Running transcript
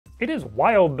It is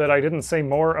wild that I didn't say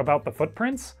more about the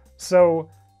footprints. So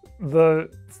the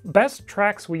best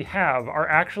tracks we have are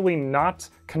actually not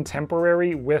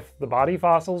contemporary with the body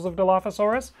fossils of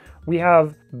Dilophosaurus. We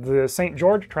have the St.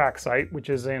 George track site,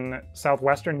 which is in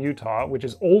southwestern Utah, which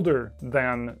is older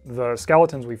than the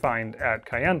skeletons we find at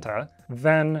Uintah.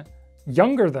 Then,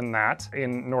 younger than that,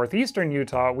 in northeastern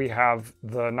Utah, we have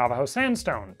the Navajo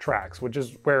Sandstone tracks, which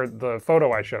is where the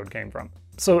photo I showed came from.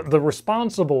 So the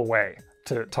responsible way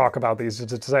to talk about these is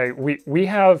to say we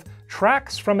have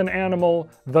tracks from an animal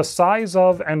the size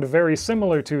of and very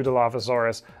similar to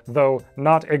Dilophosaurus, though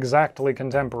not exactly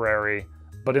contemporary,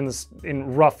 but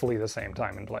in roughly the same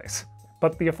time and place.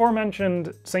 But the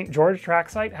aforementioned St. George track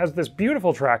site has this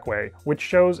beautiful trackway which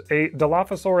shows a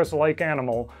Dilophosaurus-like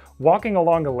animal walking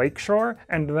along a lakeshore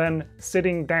and then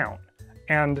sitting down.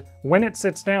 And when it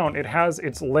sits down, it has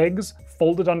its legs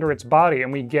folded under its body,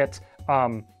 and we get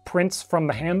prints from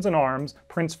the hands and arms,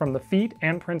 prints from the feet,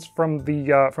 and prints from the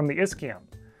ischium.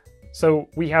 So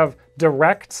we have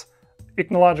direct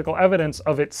ichnological evidence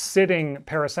of it sitting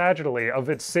parasagittally, of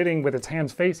it sitting with its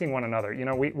hands facing one another. You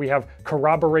know, we have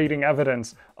corroborating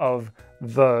evidence of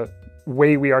the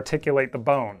way we articulate the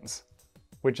bones,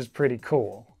 which is pretty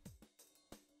cool.